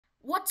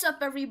What's up,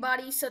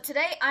 everybody? So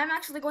today I'm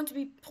actually going to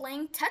be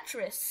playing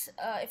Tetris.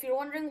 If you're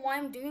wondering why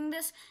I'm doing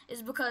this,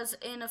 is because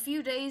in a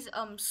few days,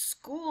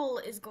 school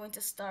is going to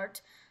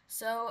start.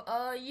 So,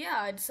 yeah,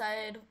 I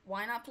decided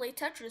why not play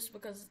Tetris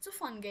because it's a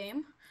fun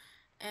game,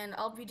 and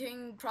I'll be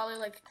doing probably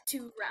like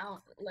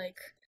like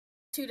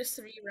 2 to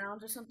 3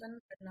 rounds or something.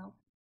 I don't know.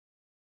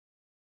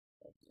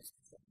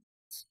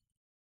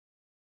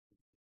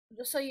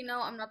 Just so you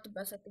know, I'm not the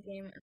best at the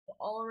game, and I've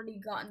already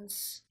gotten.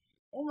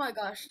 Oh my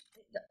gosh,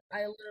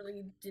 I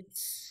literally did.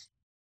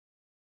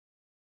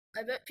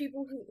 I bet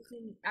people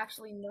who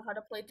actually know how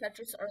to play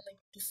Tetris are like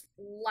just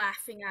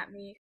laughing at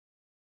me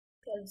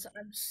because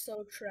I'm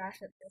so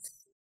trash at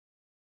this.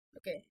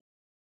 Okay,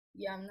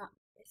 yeah, I'm not.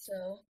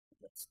 So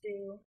let's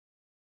do.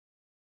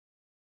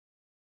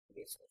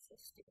 Okay, so let's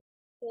just do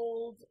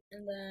hold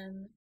and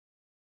then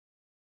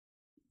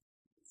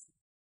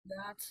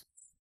that,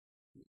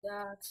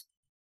 that,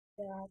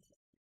 that.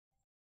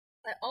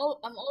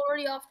 I'm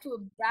already off to a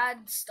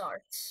bad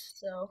start,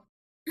 so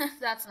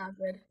that's not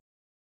good.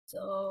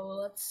 So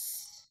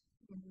let's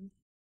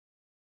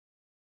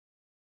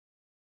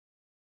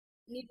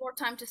need more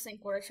time to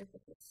think where I should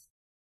put this.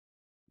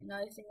 And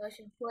I think I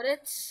should put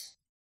it.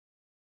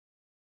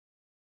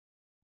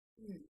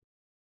 Hmm,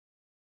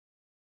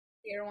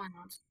 here, why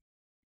not?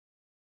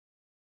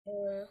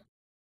 Uh,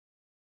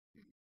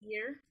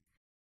 here.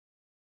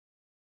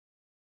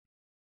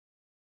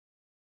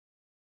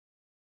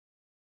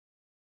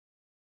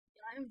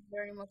 I'm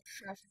very much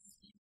trash at this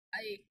game.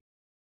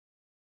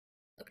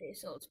 Okay,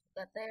 so let's put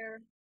that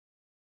there,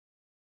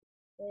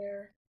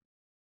 there.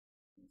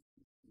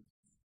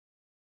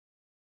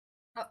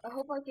 I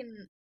hope I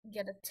can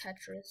get a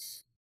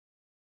Tetris,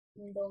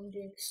 even though I'm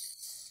doing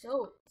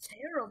so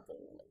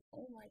terrible.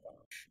 Oh my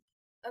gosh.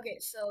 Okay,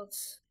 so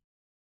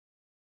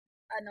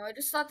I know, I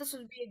just thought this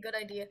would be a good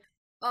idea.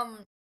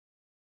 Um,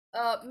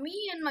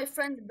 me and my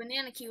friend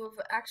Banana Q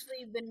have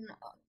actually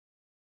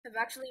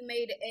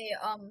made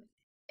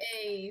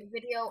a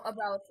video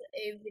about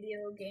a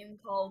video game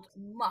called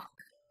Muck.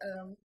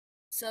 Um,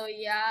 so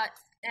yeah,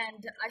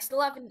 and I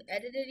still haven't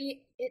edited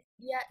it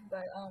yet,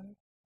 but I'm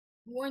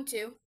going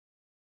to.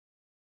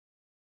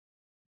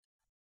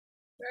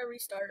 Should I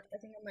restart?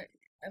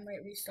 I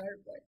might restart,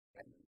 but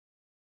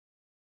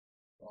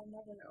I'll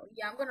never know.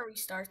 Yeah, I'm gonna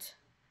restart.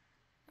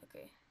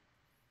 Okay,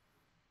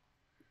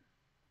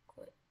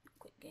 quit,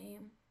 quit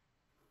game.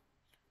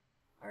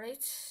 All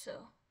right,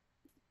 so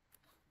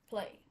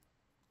play.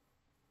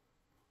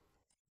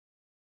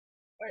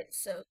 All right,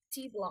 so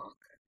T block.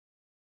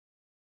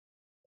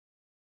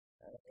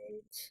 All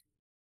right,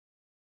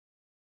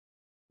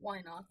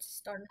 why not?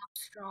 Starting off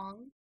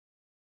strong.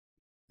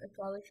 I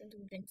probably shouldn't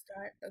have jinxed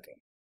that. Okay,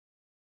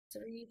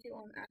 3, 2,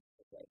 1,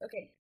 active play.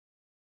 Okay,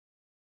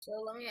 so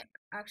let me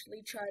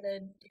actually try to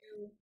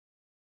do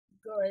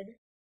good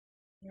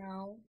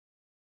now,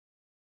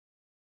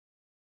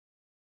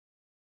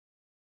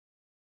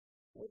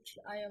 which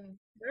I am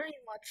very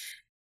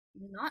much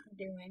not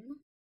doing.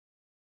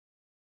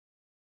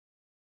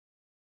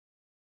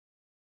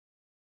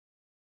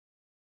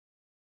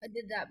 I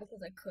did that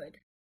because I could.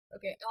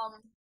 Okay,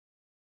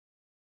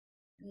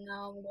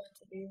 now I'm going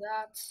to do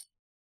that.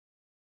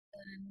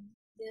 And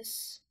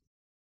this.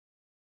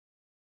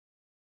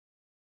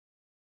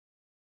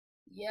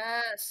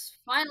 Yes,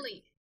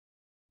 finally,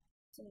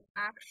 some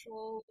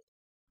actual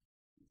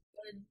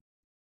good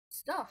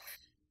stuff.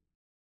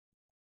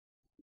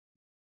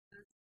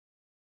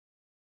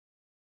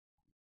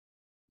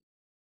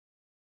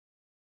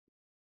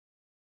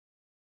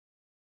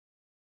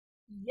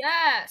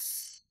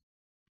 Yes.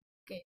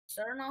 Okay,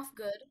 starting off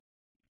good.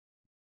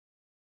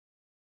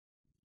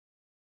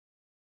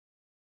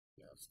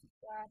 Yeah, let's do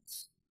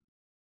that.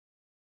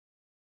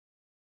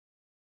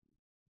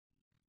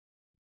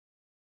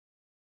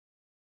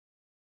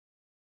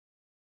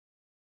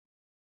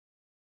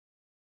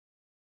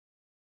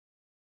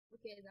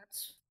 Okay,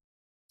 that's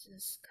this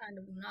is kind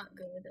of not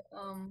good.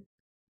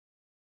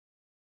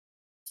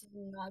 This is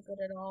not good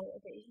at all.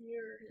 Okay,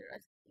 here.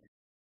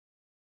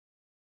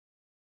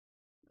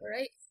 All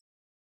right.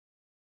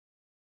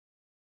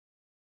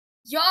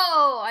 Yo,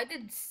 I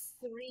did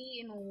 3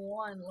 in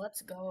 1.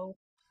 Let's go.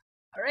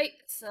 All right,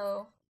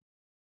 so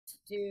let's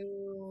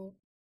do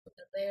put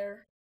that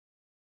there.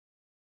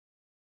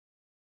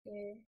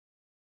 Okay.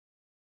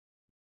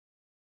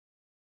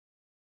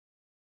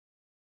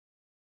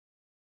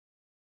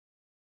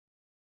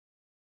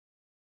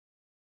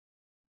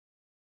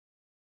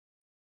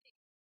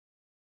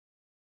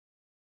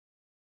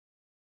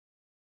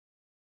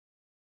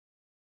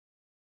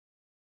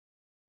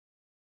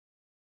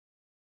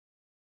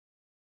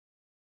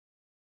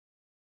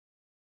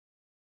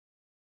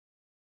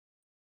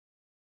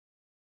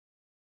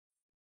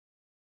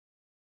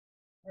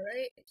 All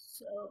right.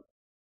 So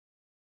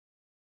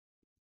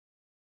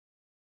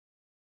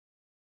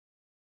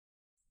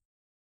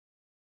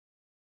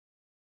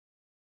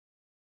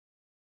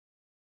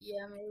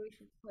yeah, maybe we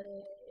should put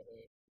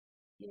it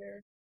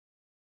here.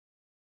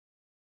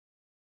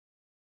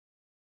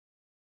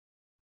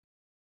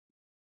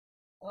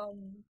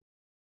 Um,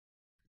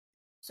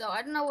 So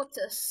I don't know what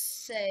to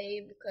say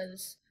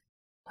because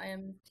I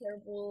am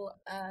terrible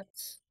at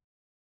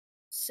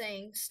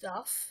saying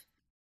stuff.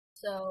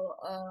 So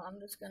I'm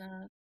just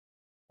gonna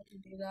have to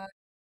do that.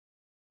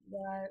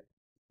 That.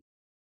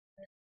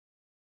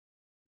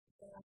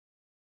 that.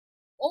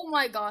 Oh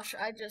my gosh!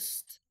 I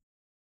just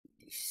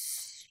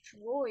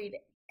destroyed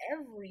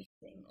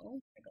everything. Oh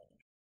my god.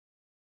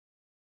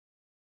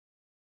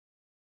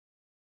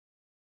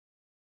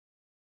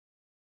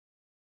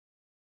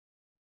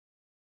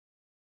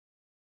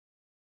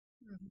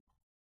 Hmm.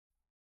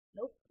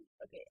 Nope.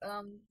 Okay.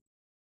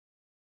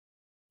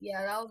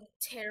 Yeah, that was a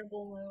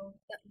terrible move.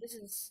 This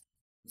is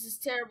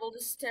terrible.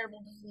 This is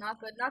terrible. This is not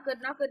good. Not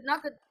good. Not good.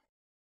 Not good.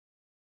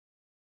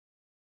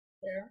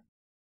 There.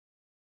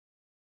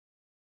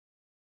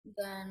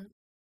 Then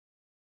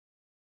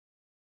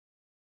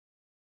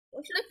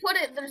where should I put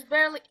it?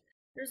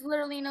 There's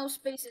literally no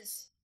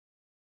spaces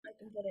I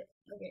can put it.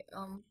 Okay.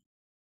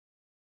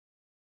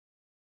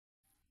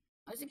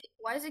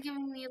 Why is it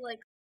giving me like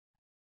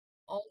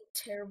all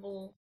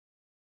terrible?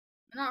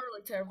 Not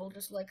really terrible.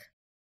 Just like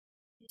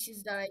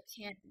pieces that I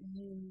can't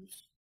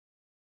use.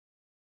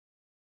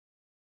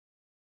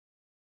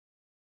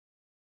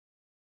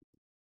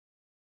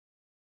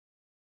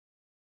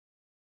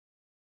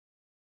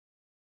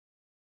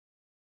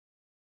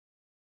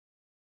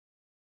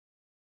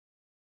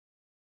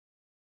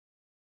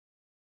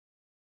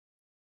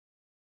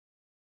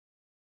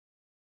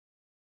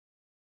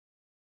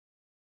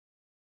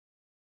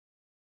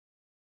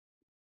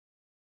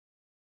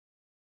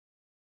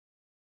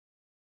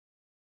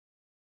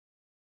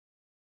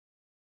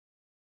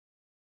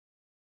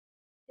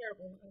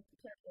 Terrible.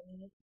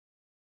 Terrible.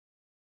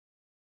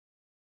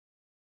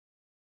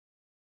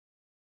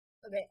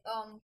 Okay.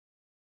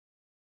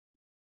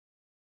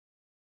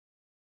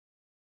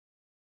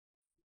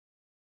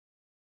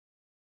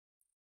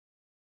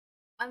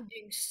 I'm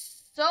doing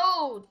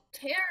so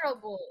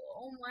terrible.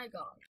 Oh my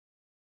gosh.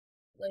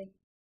 Like,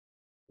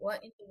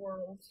 what in the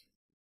world?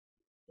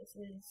 This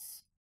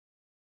is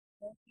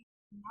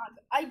not.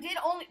 I did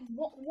only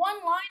one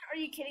line. Are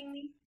you kidding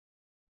me?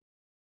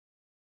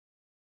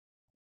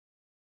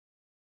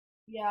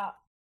 Yeah.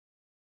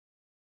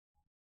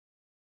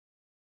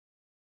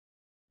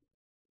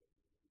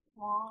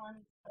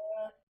 On.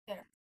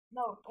 There.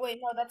 No, wait,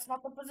 no, that's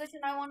not the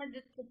position I wanted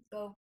it to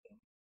go.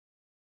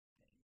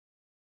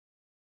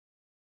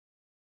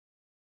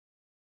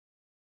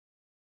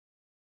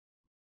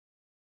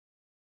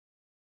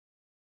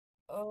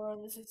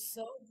 Oh, this is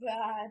so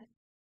bad.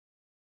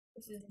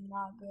 This is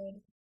not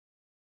good.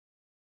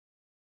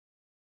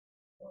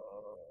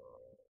 Oh,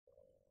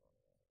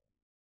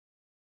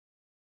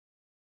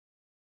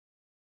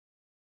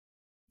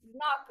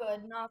 not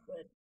good. Not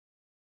good.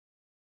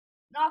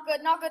 Not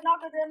good. Not good.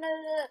 Not good. No, no,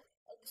 no, no.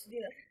 Let's do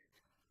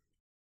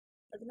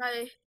that. Can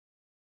I?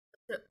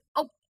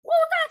 Oh, what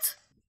was that?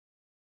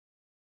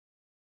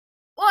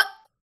 What?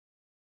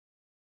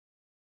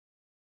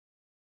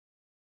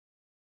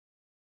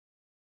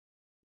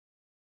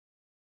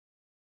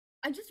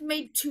 I just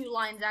made two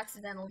lines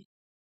accidentally.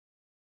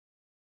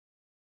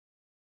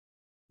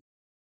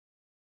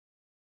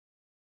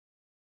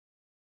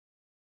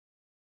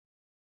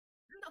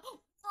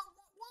 No.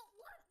 What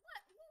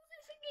was I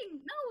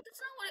thinking? No, that's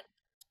not what.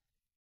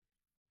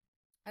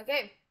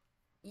 Okay.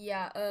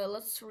 Yeah.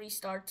 Let's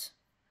restart.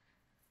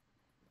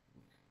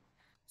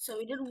 So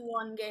we did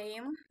one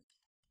game.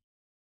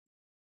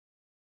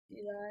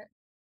 Do that.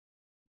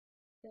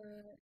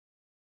 Uh,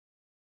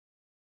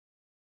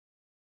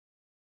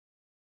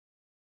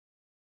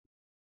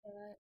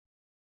 that.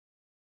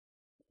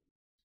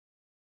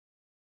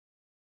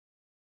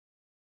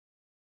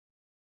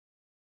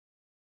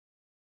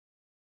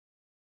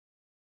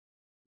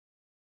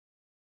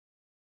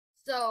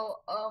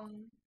 So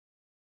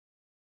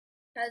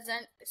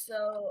present.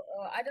 So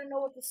I don't know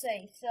what to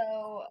say. So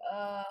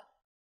I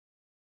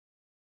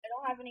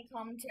don't have any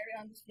commentary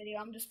on this video.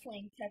 I'm just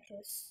playing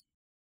Tetris.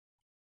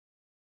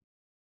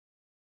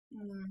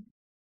 Hmm.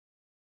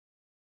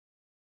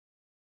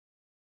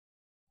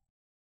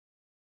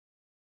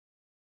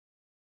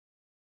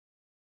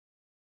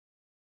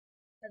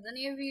 Has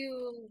any of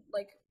you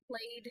like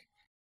played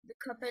the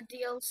Cuphead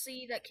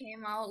DLC that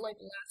came out like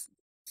last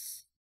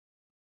month?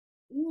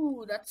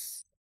 Ooh,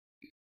 that's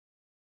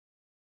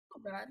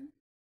not bad.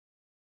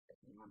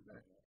 Not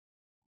bad.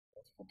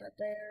 Let's put that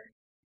there.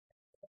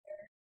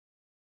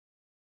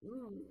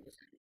 Ooh,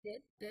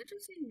 did it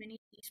just say mini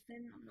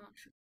spin? I'm not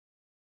sure.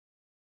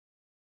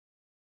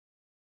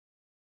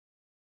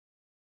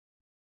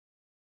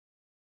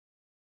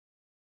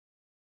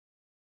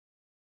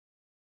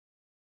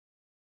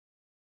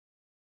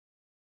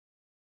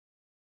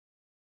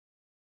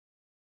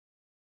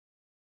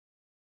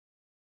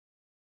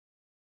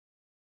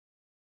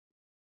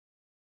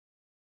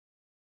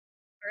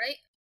 All right.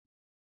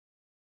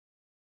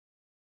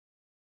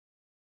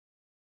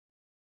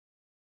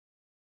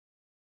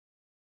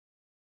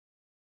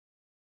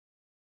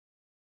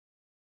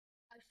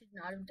 I should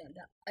not have done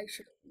that. I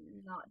should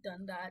have not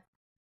done that.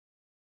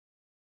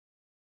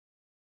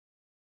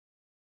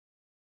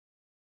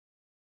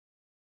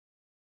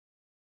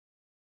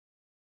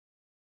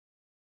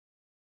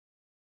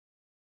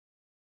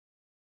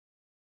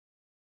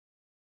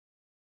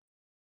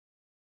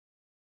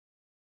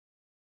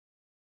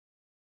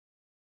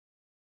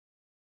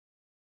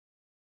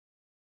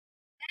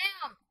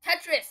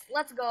 Tetris,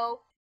 let's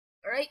go.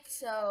 Alright,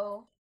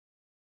 so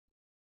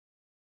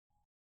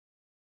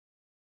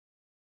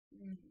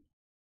mm,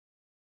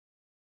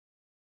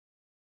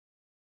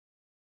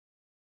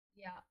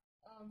 yeah.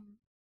 Um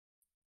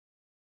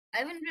I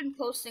haven't been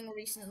posting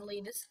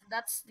recently.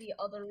 That's the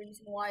other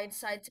reason why I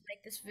decided to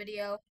make this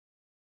video.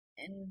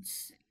 And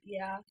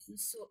yeah,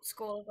 since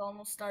school is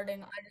almost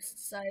starting, I just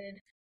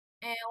decided,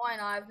 and why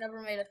not? I've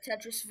never made a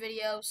Tetris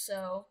video,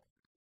 so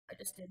I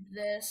just did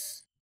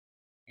this.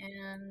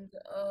 And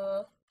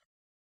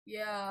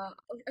yeah,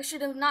 I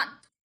should have not.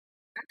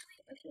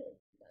 Actually, I should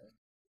have.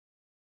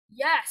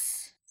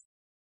 Yes,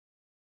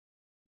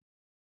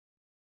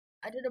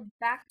 I did a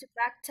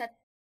back-to-back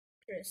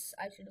Tetris.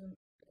 I should have.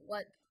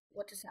 What?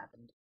 What just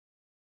happened?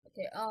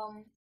 Okay.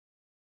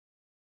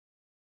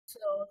 So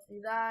let's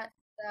do that.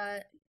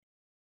 That.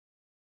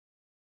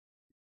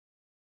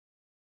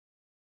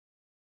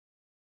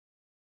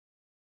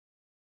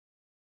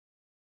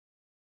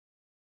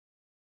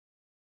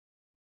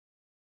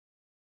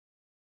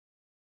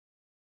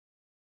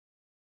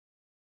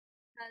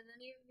 Has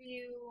any of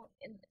you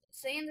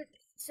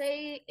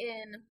say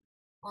in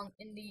on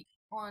in the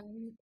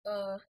on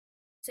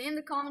say in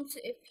the comments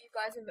if you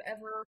guys have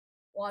ever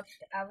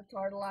watched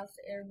Avatar: The Last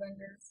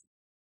Airbender? It's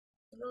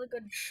a really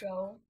good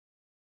show.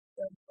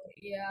 So,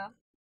 yeah,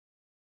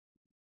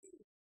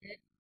 it,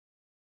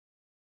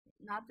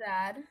 not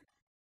bad.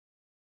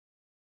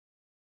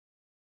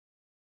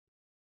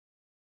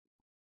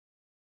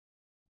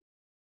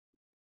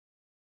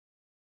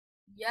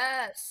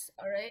 Yes.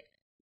 All right.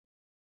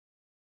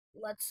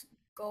 Let's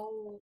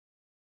go.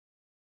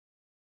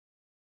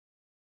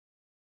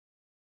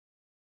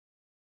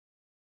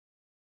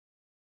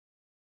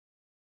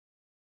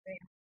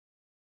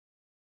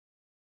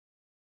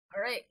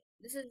 All right.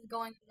 This is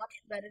going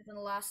much better than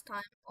the last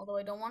time, although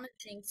I don't want to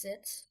jinx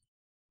it.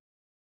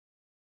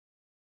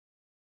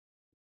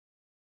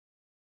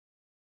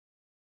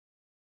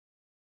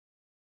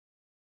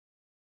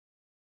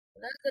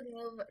 Was that a good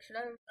move? Should I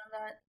have done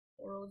that,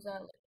 or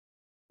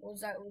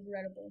was that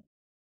regrettable?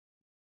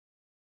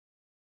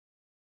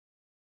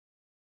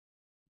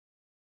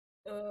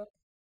 Uh,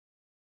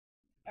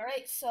 all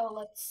right, so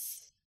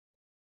let's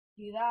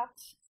do that.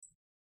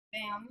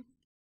 Bam.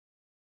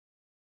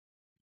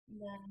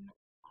 And then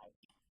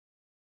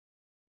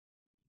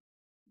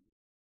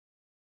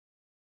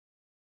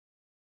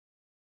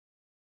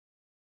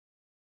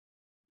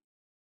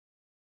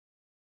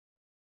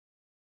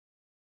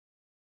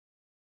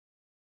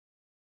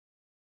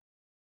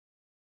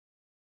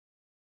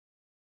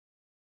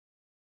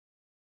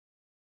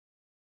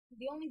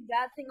the only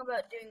bad thing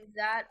about doing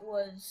that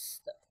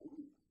was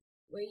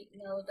wait,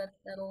 no,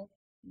 that'll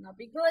not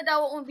be good. That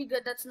won't be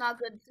good. That's not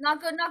good. It's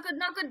not good. Not good.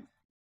 Not good.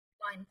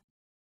 Fine.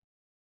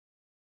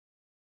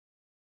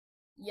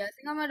 Yeah, I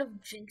think I might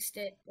have jinxed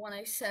it when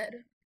I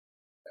said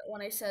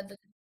that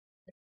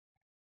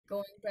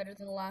going better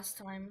than the last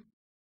time.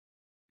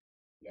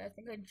 Yeah, I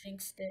think I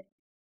jinxed it.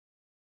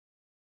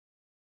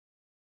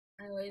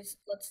 Anyways,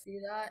 let's do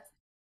that.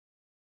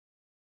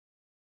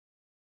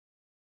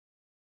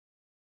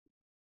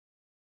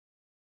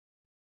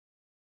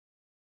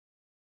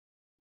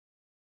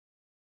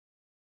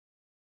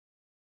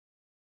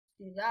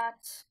 Do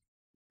that.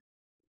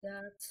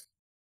 That.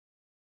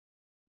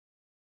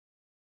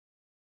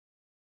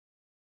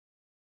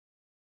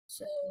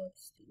 So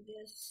let's do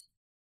this.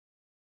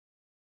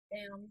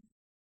 Bam.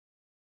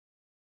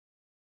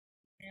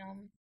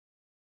 Bam.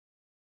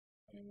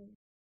 Bam.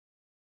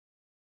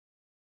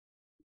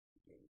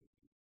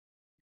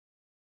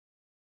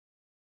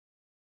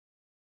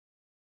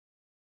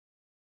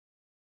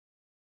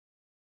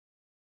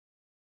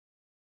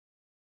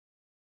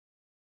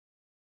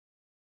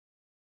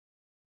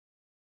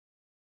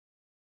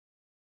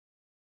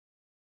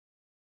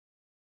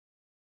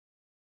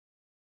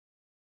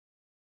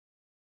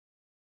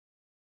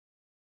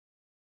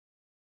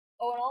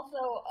 Oh, and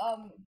also,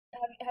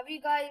 have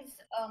you guys,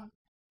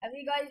 have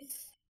you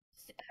guys,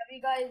 have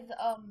you guys,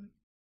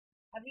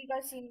 have you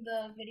guys seen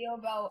the video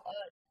about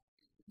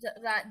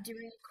that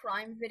doing a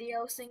crime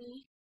video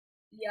thingy?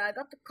 Yeah, I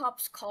got the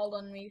cops called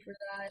on me for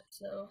that,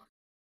 so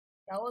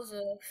that was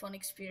a fun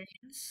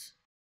experience.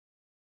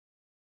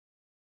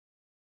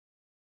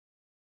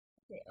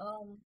 Okay,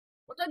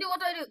 what do I do? What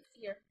do I do?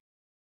 Here,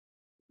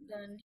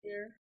 then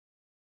here,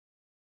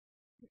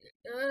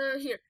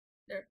 here,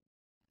 there.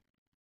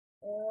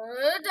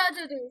 Da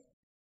da do,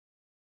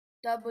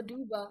 da ba do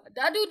ba,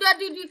 da do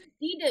do,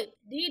 dida,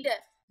 dida,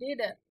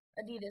 dida,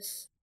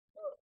 Adidas.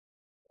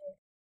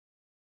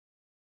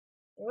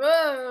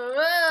 Whoa,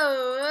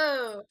 whoa,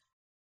 whoa.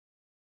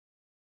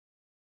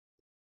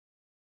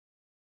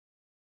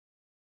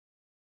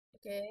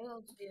 Okay,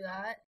 let's do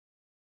that.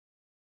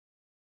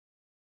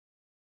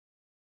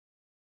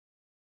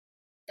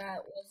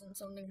 That wasn't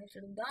something I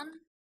should have done.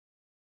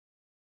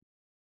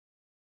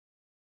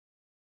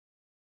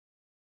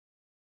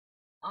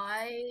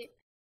 I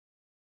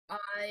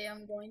I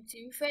am going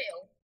to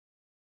fail.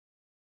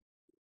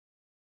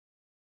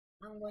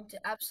 I'm going to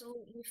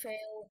absolutely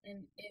fail,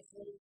 and it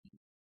will be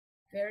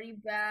very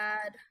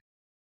bad.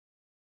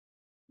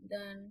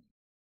 Then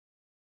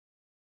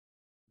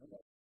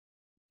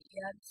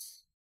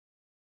yes.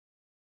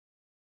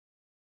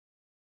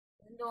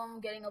 Even though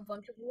I'm getting a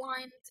bunch of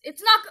lines,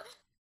 it's not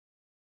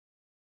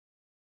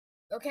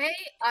okay.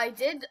 I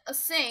did a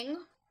sing.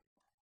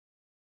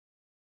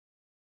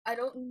 I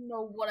don't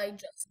know what I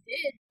just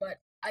did, but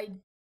I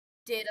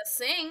did a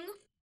sing.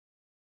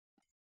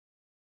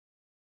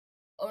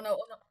 Oh no,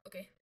 oh no.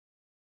 Okay.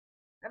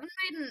 I haven't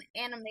made an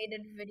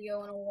animated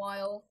video in a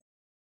while.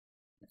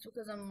 It's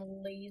because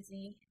I'm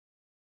lazy.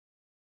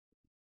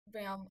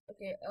 Bam.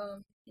 Okay,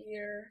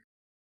 here.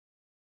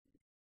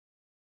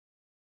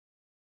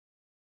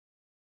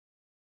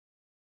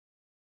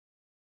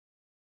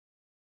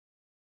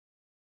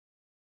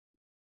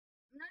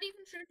 I'm not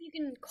even sure if you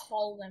can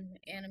call them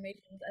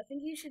animations. I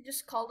think you should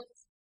just call them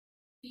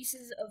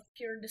pieces of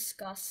pure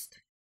disgust.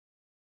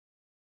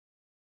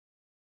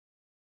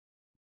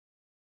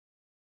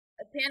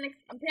 I panic.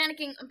 I'm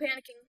panicking. I'm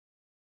panicking.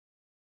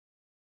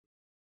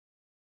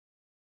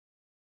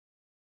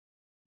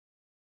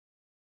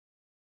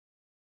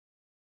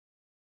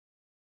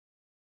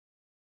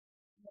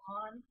 Come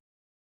on.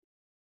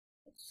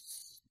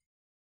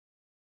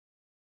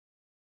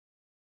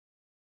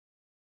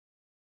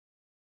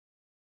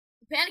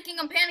 I'm panicking.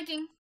 I'm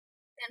panicking.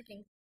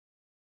 Panicking.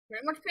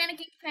 Very much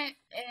panicking.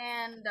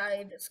 And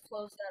I just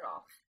closed that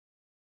off.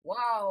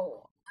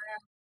 Wow.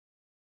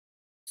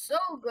 So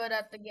good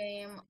at the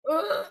game.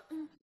 Ugh.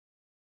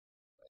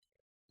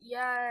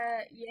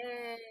 Yeah.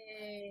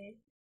 Yay.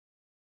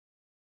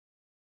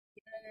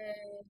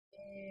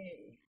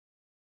 Yay.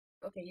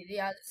 Okay,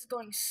 yeah, this is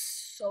going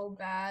so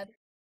bad.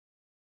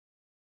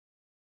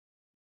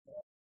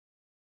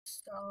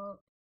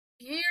 Stop.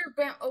 Here,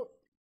 bam. Oh,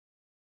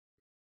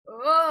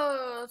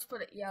 oh, let's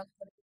put it. Yeah, let's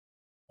put it.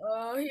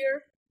 Oh,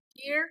 here,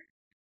 here,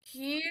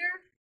 here,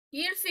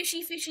 here,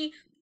 fishy, fishy.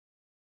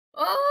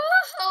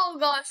 Oh, oh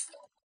gosh.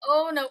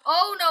 Oh no,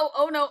 oh no,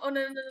 oh no, oh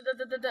no, no, no, no,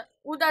 no, no, no.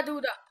 Uda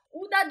duda,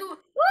 uda du.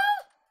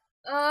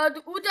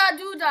 Uda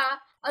duda,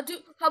 adu,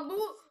 habu,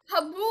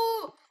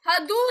 habu,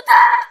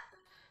 haduda.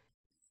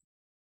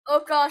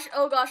 Oh gosh,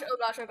 oh gosh, oh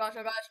gosh, oh gosh,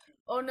 oh gosh.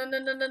 Oh no no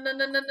no no no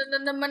no no no no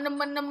no no.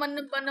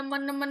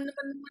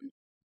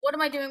 What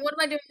am I doing? What am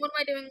I doing? What am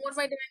I doing? What am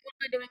I doing? What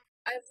am I doing?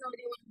 I have no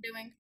idea what I'm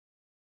doing.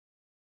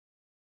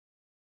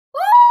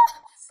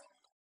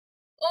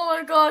 Oh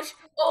my gosh!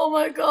 Oh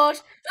my gosh!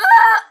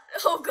 Ah!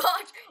 Oh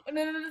gosh! Oh,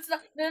 no no no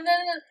stop! No no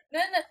no no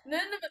no no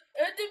no!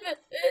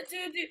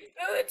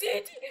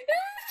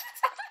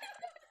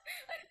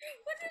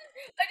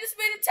 I just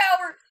made a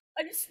tower.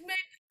 I just made.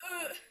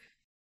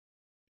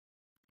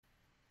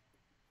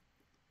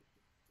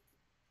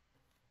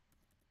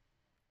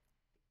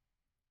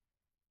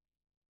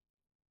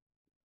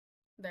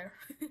 There.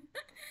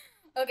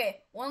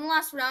 Okay, one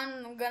last round,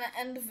 and I'm gonna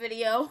end the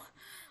video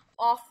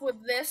off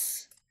with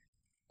this.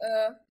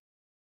 Uh,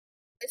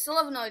 I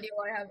still have no idea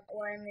why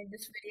I made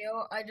this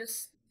video. I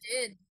just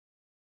did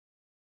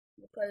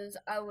because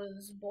I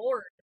was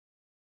bored,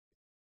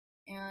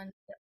 and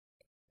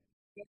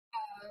yeah,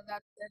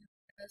 that's it.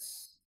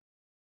 Yes.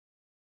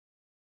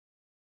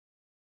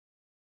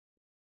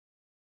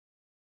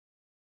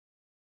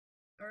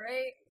 All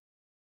right.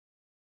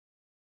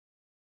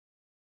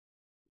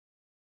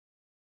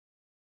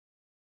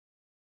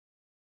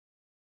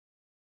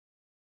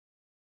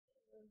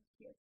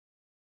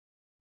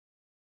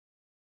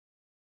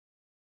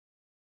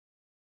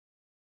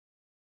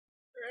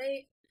 All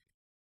right.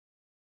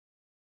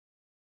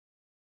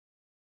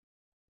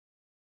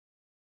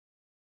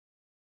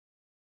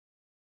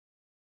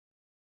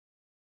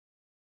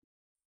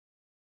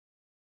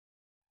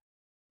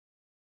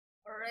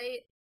 All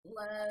right.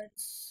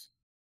 Let's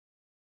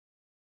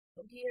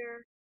go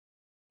here,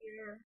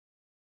 here.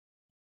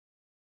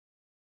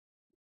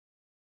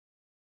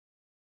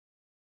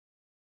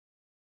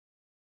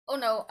 Oh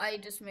no, I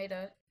just made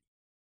a.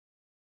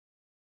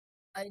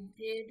 I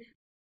did.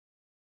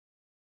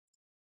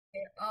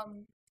 A.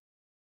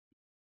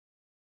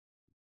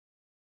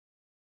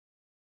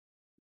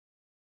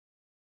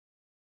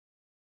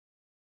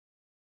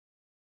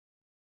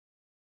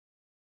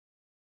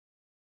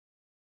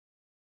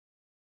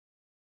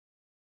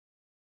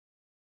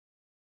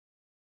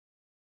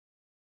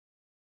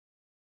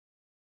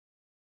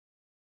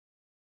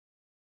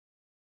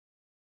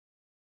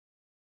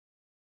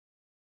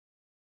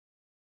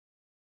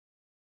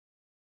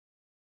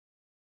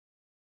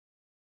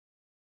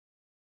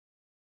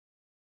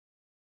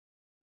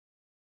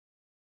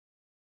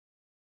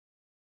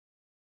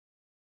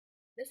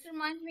 This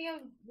reminds me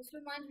of the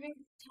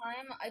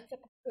time I took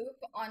a poop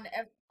on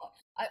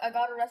I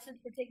got arrested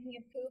for taking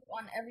a poop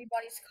on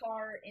everybody's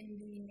car in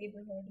the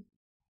neighborhood.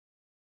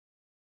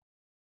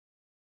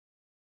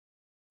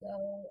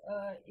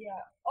 So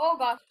yeah. Oh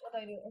gosh, what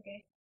did I do?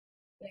 Okay,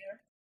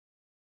 there.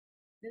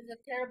 This is a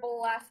terrible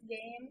last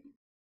game.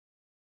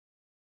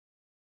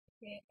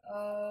 Okay,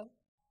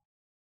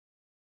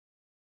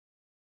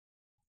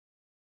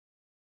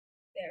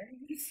 there.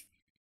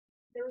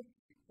 there was,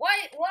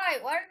 why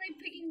are they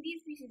picking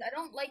these pieces? I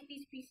don't like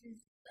these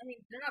pieces. I mean,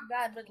 they're not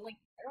bad, but like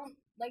I don't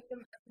like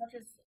them as much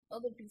as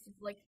other pieces.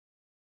 Like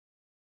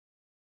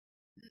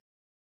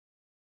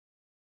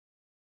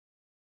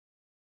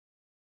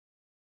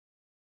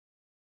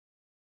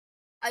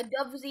I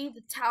dub thee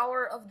the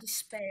Tower of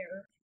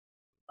Despair.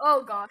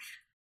 Oh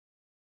gosh,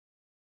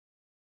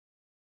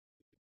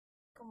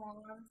 come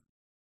on.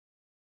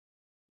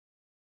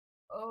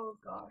 Oh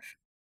gosh,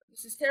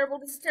 this is terrible.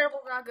 This is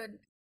terrible. Not good.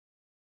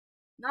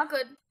 Not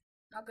good.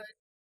 Not good.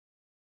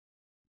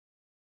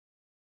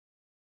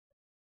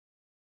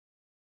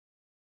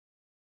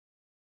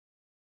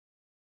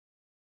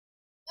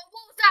 Oh,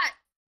 what was that?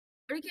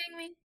 Are you kidding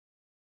me?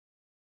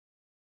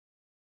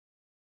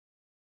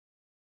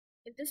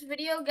 If this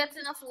video gets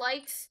enough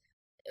likes,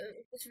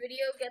 if this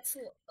video gets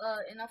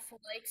enough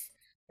likes,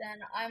 then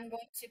I'm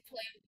going to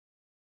play.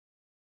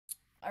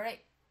 All right.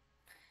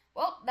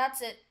 Well,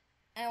 that's it.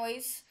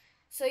 Anyways,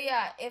 so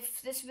yeah,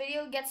 if this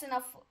video gets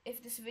enough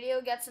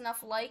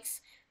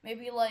likes,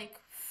 maybe like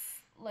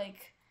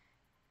like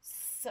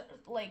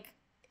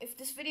if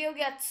this video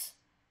gets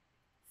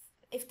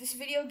if this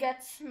video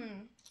gets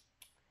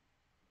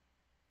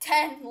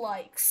 10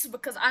 likes,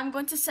 because I'm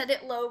going to set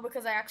it low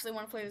because I actually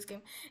want to play this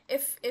game.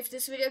 If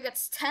this video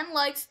gets 10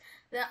 likes,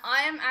 then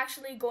I am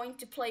actually going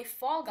to play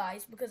Fall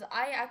Guys because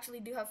I actually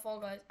do have Fall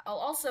Guys. I'll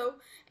also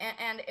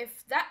and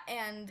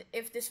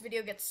if this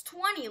video gets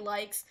 20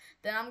 likes,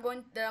 then I'm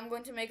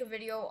going to make a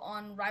video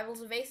on Rivals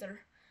of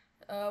Aether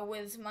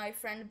with my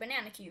friend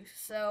Banana Q.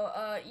 So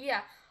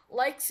yeah,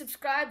 like,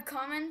 subscribe,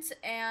 comment,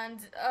 and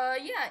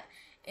yeah,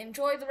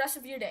 enjoy the rest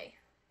of your day.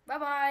 Bye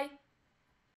bye.